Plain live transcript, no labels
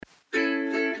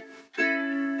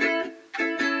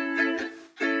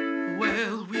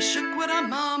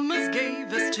mamas gave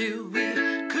us till we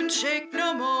couldn't shake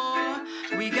no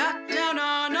more. We got down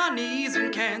on our knees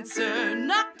when cancer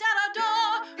knocked at our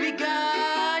door. We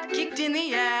got kicked in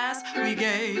the ass, we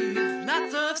gave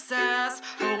lots of sass.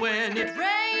 Oh, when it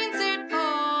rains, it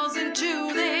falls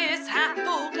into this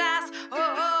half-full glass.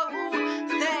 Oh,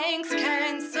 thanks,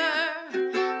 cancer.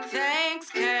 Thanks,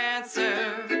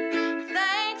 cancer.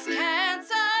 Thanks,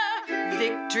 cancer.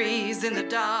 Victories in the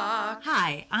dark.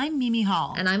 Hi, I'm Mimi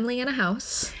Hall. And I'm Leanna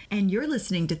House. And you're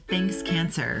listening to Thanks,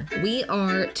 Cancer. We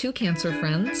are two cancer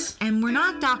friends. And we're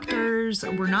not doctors,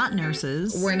 we're not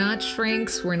nurses. We're not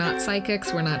shrinks, we're not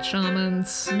psychics, we're not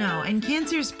shamans. No, and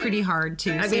cancer's pretty hard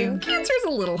too. I mean, cancer's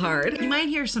a little hard. You might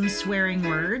hear some swearing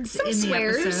words in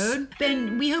swears. The episode.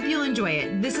 Then we hope you'll enjoy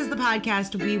it. This is the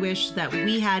podcast we wish that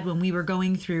we had when we were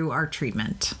going through our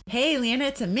treatment. Hey, Leanna,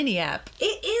 it's a mini app.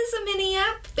 It is a mini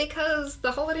app because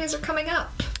the holidays are coming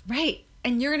up. Right.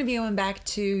 And you're going to be going back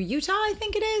to Utah, I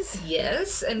think it is?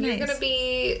 Yes, and You're going to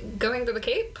be going to the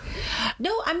Cape?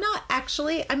 No, I'm not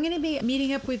actually. I'm going to be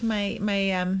meeting up with my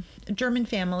German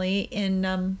family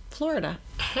in Florida.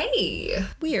 Hey.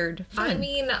 Weird. Fun. I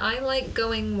mean, I like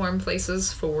going warm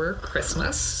places for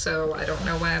Christmas, so I don't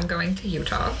know why I'm going to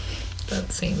Utah.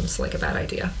 That seems like a bad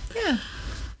idea. Yeah.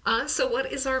 So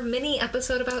what is our mini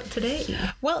episode about today?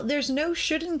 Well, there's no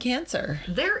should in cancer.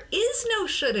 There is no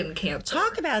should in cancer.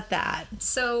 Talk about that.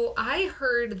 So I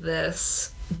heard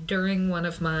this during one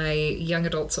of my young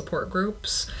adult support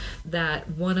groups, that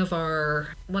one of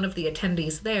the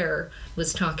attendees there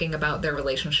was talking about their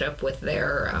relationship with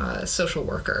their social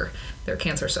worker, their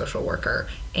cancer social worker,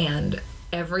 and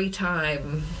every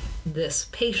time this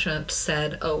patient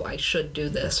said, oh, I should do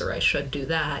this or I should do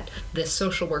that, this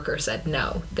social worker said,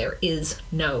 no, there is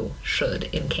no should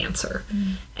in cancer.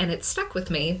 And it stuck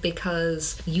with me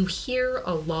because you hear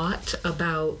a lot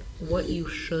about what you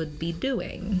should be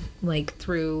doing, like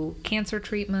through cancer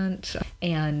treatment,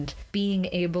 and being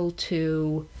able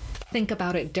to think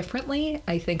about it differently,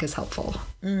 I think is helpful.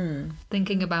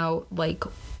 Thinking about, like,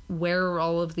 where are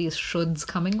all of these shoulds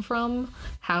coming from?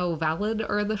 How valid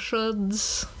are the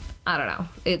shoulds? I don't know.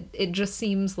 It just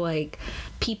seems like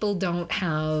people don't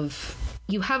have...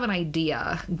 You have an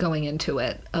idea going into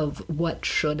it of what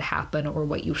should happen or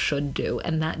what you should do,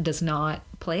 and that does not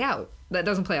play out. That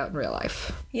doesn't play out in real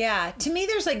life. Yeah. To me,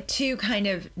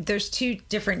 there's two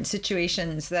different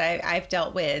situations that I've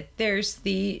dealt with. There's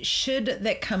the should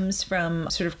that comes from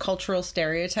sort of cultural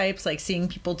stereotypes, like seeing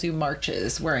people do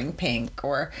marches wearing pink,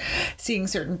 or seeing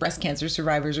certain breast cancer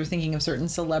survivors, or thinking of certain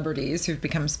celebrities who've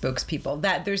become spokespeople.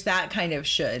 That there's that kind of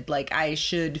should, like I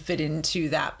should fit into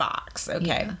that box. Okay.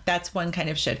 Yeah. That's one kind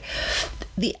of should.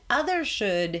 The other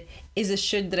should is a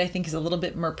should that I think is a little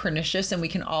bit more pernicious, and we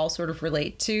can all sort of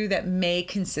relate to, that may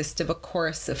consist of a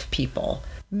chorus of people,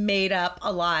 made up,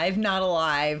 alive, not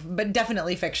alive, but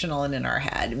definitely fictional and in our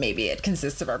head. Maybe it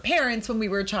consists of our parents when we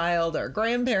were a child, our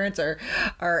grandparents, or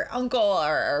our uncle,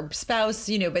 our spouse,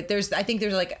 but I think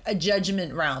there's like a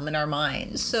judgment realm in our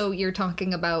minds. So you're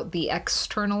talking about the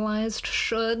externalized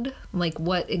should, like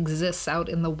what exists out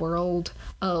in the world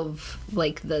of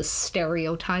like the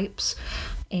stereotypes,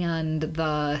 and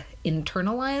the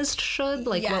internalized should,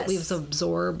 like what we've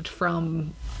absorbed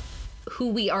from who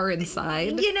we are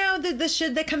inside. The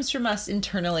should that comes from us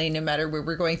internally, no matter where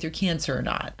we're going through cancer or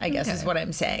not, I guess is what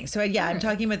I'm saying. So I'm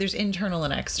talking about there's internal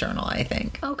and external, I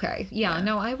think. Okay. Yeah.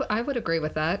 No, I would agree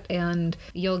with that. And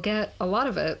you'll get a lot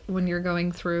of it when you're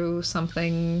going through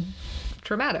something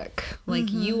traumatic.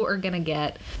 Like you are going to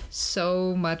get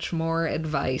so much more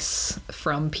advice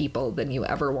from people than you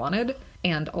ever wanted.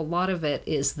 And a lot of it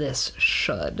is this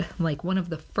should. Like one of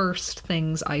the first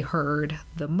things I heard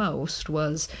the most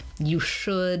was you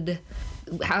should,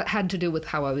 had to do with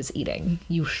how I was eating.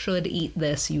 You should eat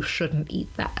this, you shouldn't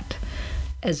eat that.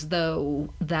 As though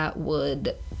that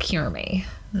would cure me.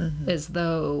 As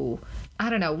though, I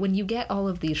don't know, when you get all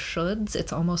of these shoulds,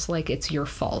 it's almost like it's your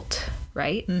fault,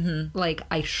 right? Like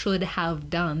I should have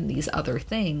done these other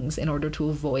things in order to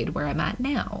avoid where I'm at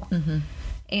now.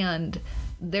 And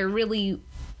there really,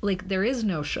 like, there is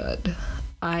no should.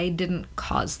 I didn't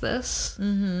cause this.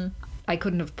 I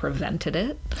couldn't have prevented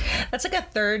it. That's like a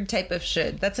third type of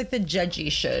should. That's like the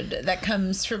judgy should that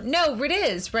comes from... No, it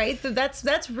is, right?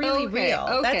 That's really real.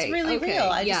 Okay, that's really real.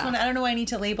 I don't know why I need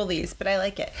to label these, but I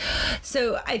like it.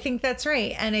 So I think that's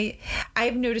right. And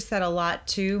I've noticed that a lot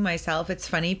too myself. It's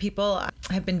funny. People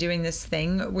have been doing this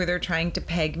thing where they're trying to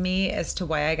peg me as to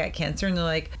why I got cancer. And they're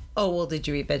like, oh, well, did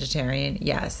you eat vegetarian?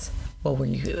 Yes. Well, were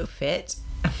you fit?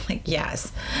 I'm like,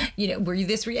 yes. Were you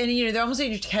this? And, they're almost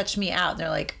ready to catch me out. And they're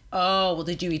like, oh, well,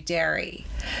 did you eat dairy?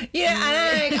 Yeah, and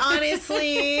I'm like,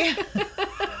 honestly.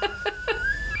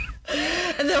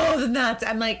 And then that's,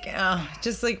 I'm like, oh,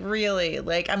 just like really,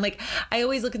 like, I'm like, I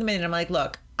always look at them and I'm like,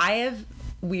 look, I have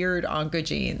weird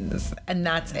oncogenes and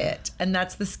that's it, and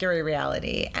that's the scary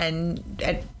reality. And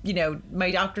you know,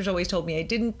 my doctors always told me I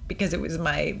didn't because it was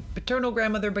my paternal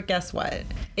grandmother, but guess what,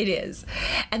 it is.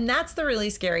 And that's the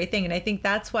really scary thing. And I think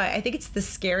that's why I think it's the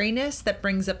scariness that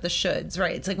brings up the shoulds,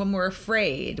 right? It's like when we're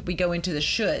afraid we go into the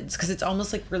shoulds because it's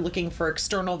almost like we're looking for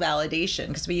external validation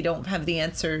because we don't have the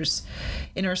answers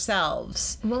in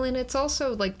ourselves. Well, and it's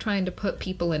also like trying to put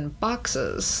people in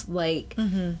boxes, like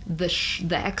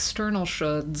the external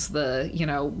shoulds, the, you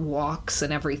know, walks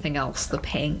and everything else, the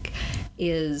pink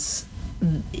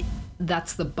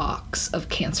that's the box of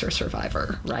cancer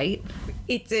survivor, right?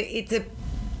 It's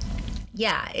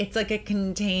like a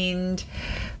contained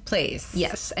place.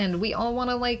 Yes, and we all want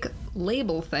to like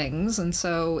label things, and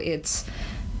so it's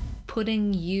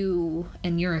putting you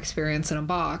and your experience in a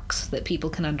box that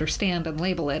people can understand and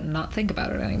label it and not think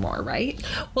about it anymore, right?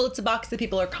 Well, it's a box that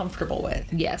people are comfortable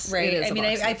with. Yes, right. It is I mean,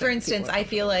 I for instance, I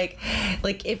feel like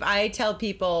if I tell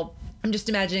people, I'm just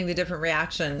imagining the different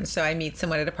reactions. So I meet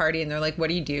someone at a party and they're like, what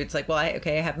do you do? It's like, well, I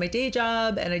have my day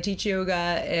job and I teach yoga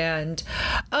and,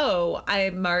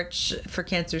 I march for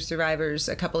cancer survivors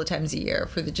a couple of times a year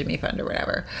for the Jimmy Fund or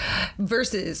whatever.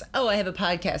 Versus, I have a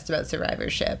podcast about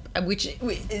survivorship, which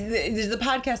the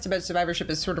podcast about survivorship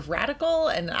is sort of radical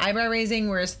and eyebrow raising,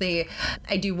 whereas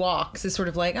I do walks is sort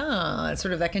of like, it's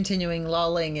sort of that continuing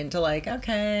lulling into like,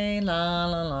 okay, la,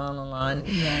 la, la, la, la.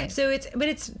 Right. So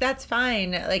that's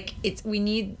fine. Like,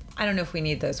 I don't know if we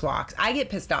need those walks. I get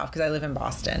pissed off because I live in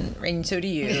Boston, and so do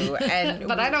you. And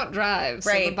but I don't drive.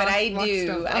 So right, but I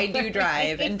do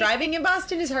drive. And driving in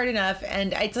Boston is hard enough,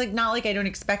 and it's like not like I don't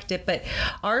expect it, but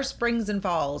our springs and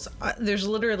falls, there's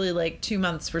literally like 2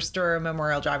 months where Stura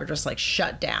Memorial Drive are just like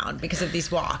shut down because of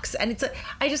these walks. And it's like,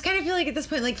 I just kind of feel like at this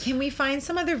point, like, can we find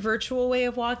some other virtual way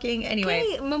of walking? Anyway.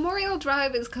 Okay, Memorial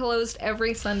Drive is closed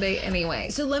every Sunday anyway.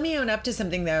 So let me own up to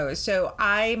something though. So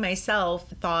I myself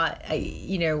thought,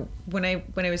 when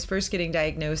I was first getting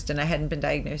diagnosed and I hadn't been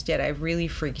diagnosed yet, I really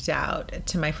freaked out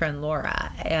to my friend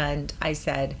Laura. And I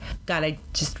said, God, I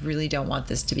just really don't want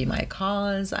this to be my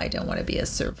cause. I don't want to be a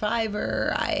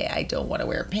survivor. I don't want to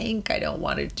wear pink. I don't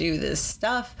want to do this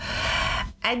stuff.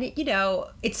 And,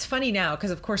 it's funny now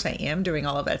because, of course, I am doing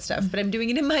all of that stuff, but I'm doing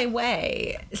it in my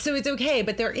way. So it's okay.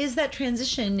 But there is that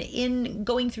transition in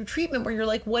going through treatment where you're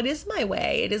like, what is my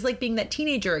way? It is like being that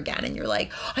teenager again. And you're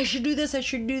like, I should do this. I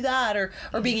should do that. Or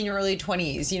being in your early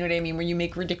 20s, you know what I mean? Where you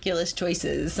make ridiculous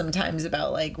choices sometimes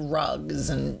about like rugs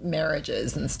and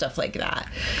marriages and stuff like that.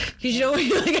 Because you're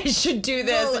like, I should do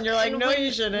this. And you're like, no,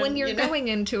 you shouldn't. When you're going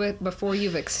into it before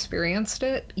you've experienced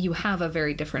it, you have a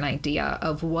very different idea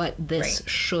of what this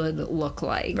should look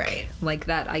like. Right. Like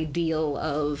that ideal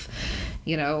of,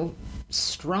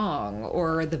 strong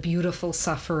or the beautiful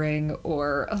suffering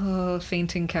or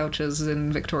fainting couches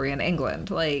in Victorian England.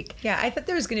 Like, yeah, I thought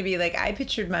there was going to be like, I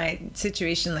pictured my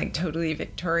situation like totally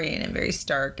Victorian and very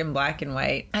stark and black and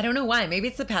white. I don't know why. Maybe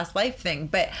it's the past life thing,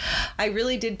 but I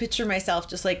really did picture myself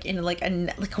just like in like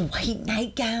a white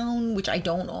nightgown, which I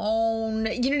don't own.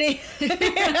 You know what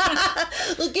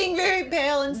I mean? Looking very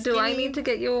pale and skinny. Do I need to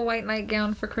get you a white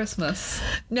nightgown for Christmas?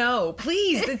 No,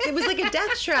 please. It was like a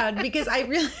death shroud because I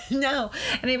really no.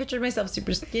 And I pictured myself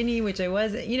super skinny, which I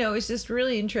wasn't. It's just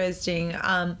really interesting.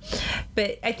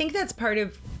 But I think that's part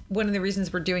of one of the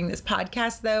reasons we're doing this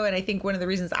podcast, though. And I think one of the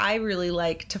reasons I really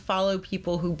like to follow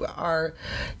people who are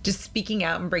just speaking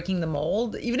out and breaking the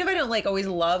mold, even if I don't like always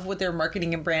love what their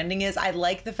marketing and branding is, I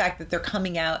like the fact that they're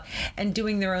coming out and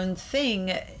doing their own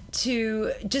thing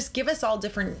to just give us all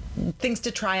different things to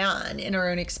try on in our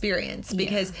own experience,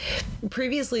 because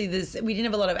previously we didn't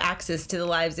have a lot of access to the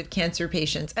lives of cancer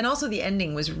patients, and also the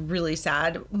ending was really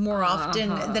sad more often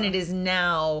than it is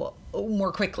now,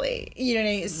 more quickly, you know what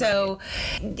I mean? So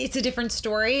it's a different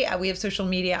story. We have social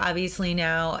media obviously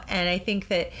now, and I think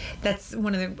that's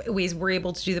one of the ways we're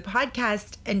able to do the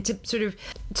podcast and to sort of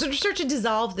start to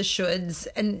dissolve the shoulds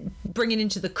and bring it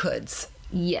into the coulds.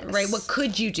 Yes. Right? What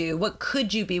could you do? What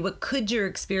could you be? What could your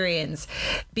experience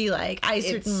be like? I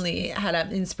certainly had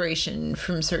an inspiration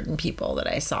from certain people that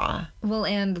I saw. Well,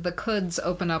 and the coulds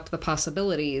open up the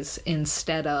possibilities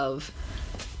instead of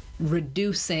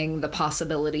reducing the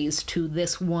possibilities to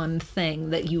this one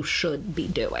thing that you should be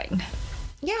doing.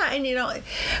 Yeah, and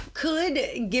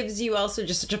could gives you also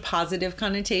just such a positive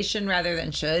connotation rather than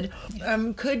should.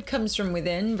 Could comes from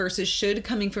within versus should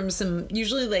coming from some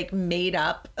usually like made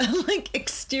up like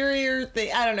exterior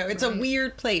thing. I don't know. It's a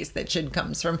weird place that should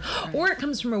comes from, or it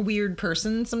comes from a weird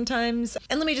person sometimes.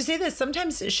 And let me just say this: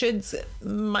 sometimes shoulds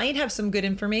might have some good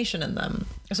information in them,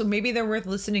 so maybe they're worth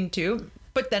listening to.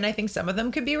 But then I think some of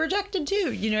them could be rejected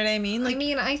too. You know what I mean? I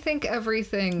mean, I think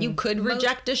everything... You could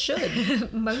reject a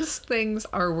should. Most things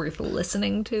are worth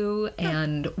listening to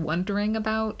and wondering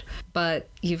about, but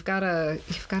you've gotta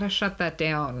shut that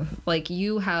down. Like,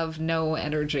 you have no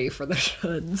energy for the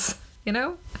shoulds, you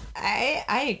know?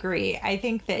 I agree. I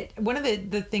think that one of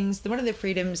the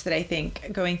freedoms that I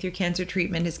think going through cancer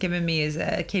treatment has given me is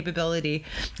a capability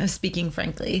of speaking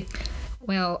frankly.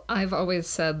 Well, I've always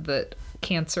said that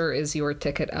cancer is your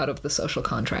ticket out of the social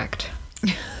contract.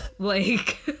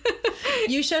 Like...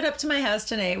 You showed up to my house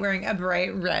tonight wearing a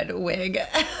bright red wig.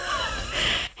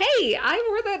 Hey, I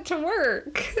wore that to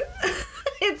work.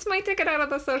 It's my ticket out of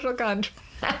the social contract.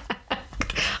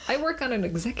 I work on an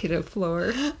executive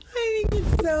floor. I think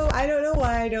it's so... I don't know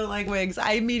why I don't like wigs.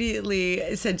 I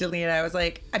immediately said to Leanna, I was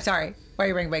like, I'm sorry. Why are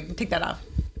you wearing a wig? Take that off.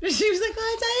 She was like,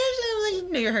 oh, it's I was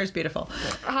like, no, your hair's beautiful.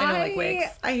 I don't like wigs.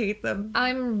 I hate them.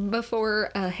 I'm before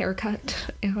a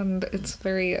haircut, and it's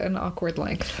an awkward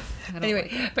length.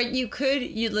 Anyway, but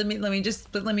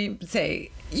let me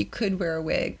say, you could wear a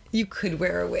wig. You could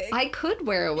wear a wig. I could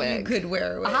wear a wig. You could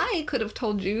wear a wig. I could have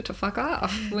told you to fuck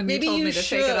off when you told me to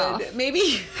take it off.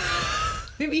 Maybe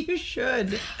you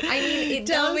should. I mean,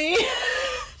 Tell me.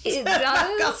 It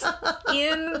does,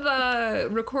 in the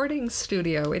recording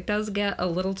studio, it does get a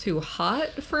little too hot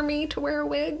for me to wear a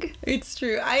wig. It's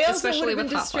true. I also Especially would have been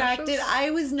with hot distracted. flashes. I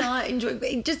was not enjoying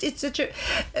it. It's such a...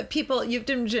 People, you have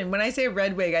to imagine, when I say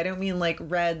red wig, I don't mean like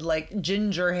red, like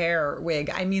ginger hair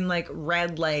wig. I mean like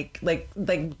red, like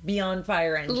Beyond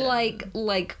Fire Engine.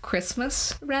 Like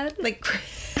Christmas red? Like...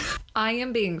 I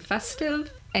am being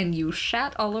festive, and you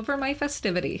shat all over my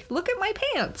festivity. Look at my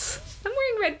pants. I'm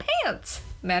wearing red pants.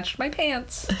 Matched my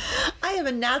pants. I have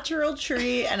a natural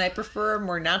tree, and I prefer a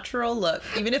more natural look,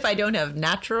 even if I don't have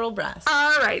natural breasts.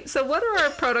 All right, so what are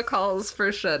our protocols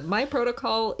for should? My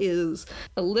protocol is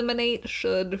eliminate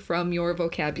should from your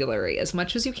vocabulary as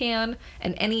much as you can,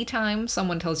 and anytime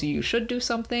someone tells you should do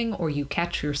something, or you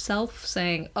catch yourself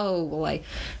saying, oh, well, I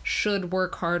should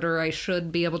work harder, I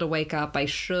should be able to wake up, I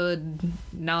should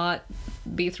not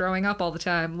be throwing up all the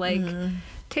time, like,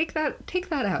 take that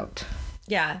out.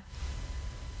 Yeah.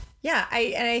 Yeah,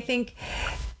 I think,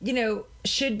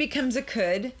 should becomes a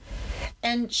could,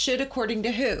 and should according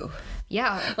to who?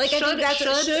 Yeah. Like, I think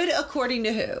that's should according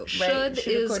to who, right? Should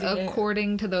is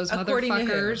according to those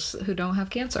motherfuckers who don't have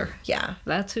cancer. Yeah.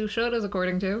 That's who should is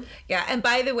according to. Yeah, and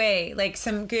by the way, like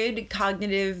some good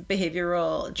cognitive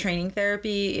behavioral training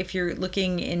therapy, if you're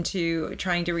looking into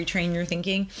trying to retrain your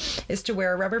thinking, is to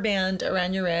wear a rubber band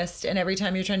around your wrist, and every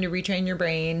time you're trying to retrain your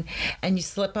brain and you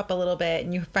slip up a little bit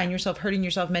and you find yourself hurting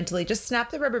yourself mentally, just snap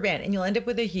the rubber band and you'll end up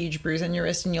with a huge bruise on your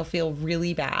wrist and you'll feel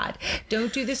really bad.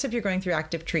 Don't do this if you're going through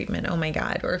active treatment. Oh my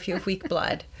God. Or if you have weak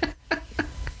blood. But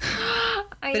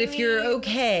if you're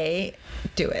okay,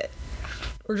 do it.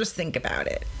 Or just think about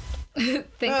it. Think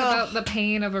about the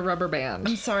pain of a rubber band.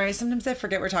 I'm sorry. Sometimes I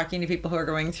forget we're talking to people who are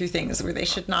going through things where they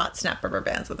should not snap rubber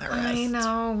bands on their wrist. I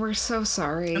know. We're so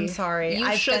sorry. I'm sorry.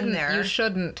 I've been there. You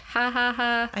shouldn't. Ha ha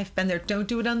ha. I've been there. Don't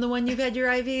do it on the one you've had your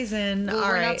IVs in. Well, All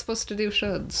we're right. not supposed to do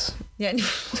shoulds. Yeah.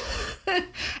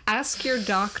 Ask your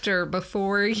doctor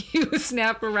before you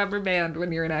snap a rubber band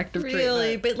when you're in active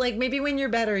Really? treatment. But like maybe when you're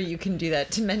better, you can do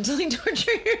that to mentally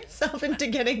torture yourself into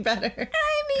getting better.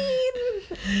 I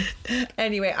mean...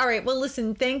 Anyway, all right. Well,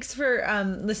 listen, thanks for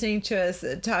listening to us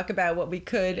talk about what we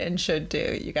could and should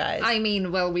do, you guys.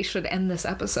 We should end this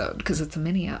episode because it's a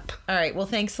mini-up. All right. Well,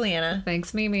 thanks, Leanna.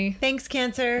 Thanks, Mimi. Thanks,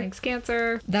 Cancer. Thanks,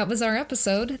 Cancer. That was our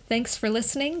episode. Thanks for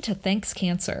listening to Thanks,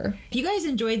 Cancer. If you guys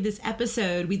enjoyed this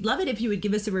episode, we'd love it if you would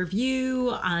give us a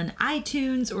review on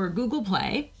iTunes or Google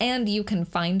Play. And you can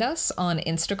find us on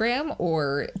Instagram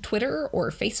or Twitter or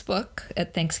Facebook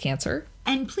at Thanks Cancer.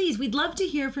 And please, we'd love to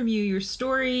hear from you, your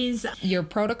stories. Your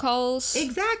protocols.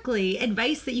 Exactly.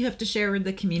 Advice that you have to share with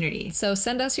the community. So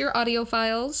send us your audio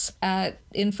files at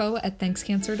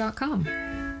info@thankscancer.com.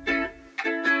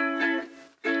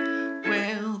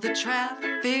 Well, the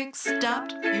traffic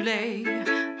stopped. You lay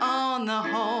on the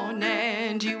horn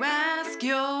and you ask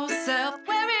yourself,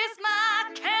 where is my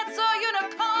cancer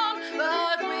unicorn?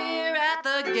 But we're at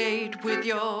the gate with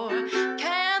your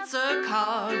cancer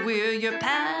card. We're your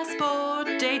passport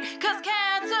date, 'cause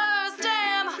cancer's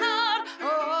damn hard.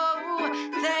 Oh,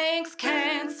 thanks,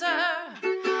 cancer.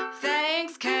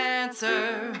 Thanks,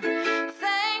 cancer.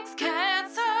 Thanks,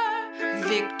 cancer.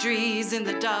 Victories in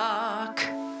the dark.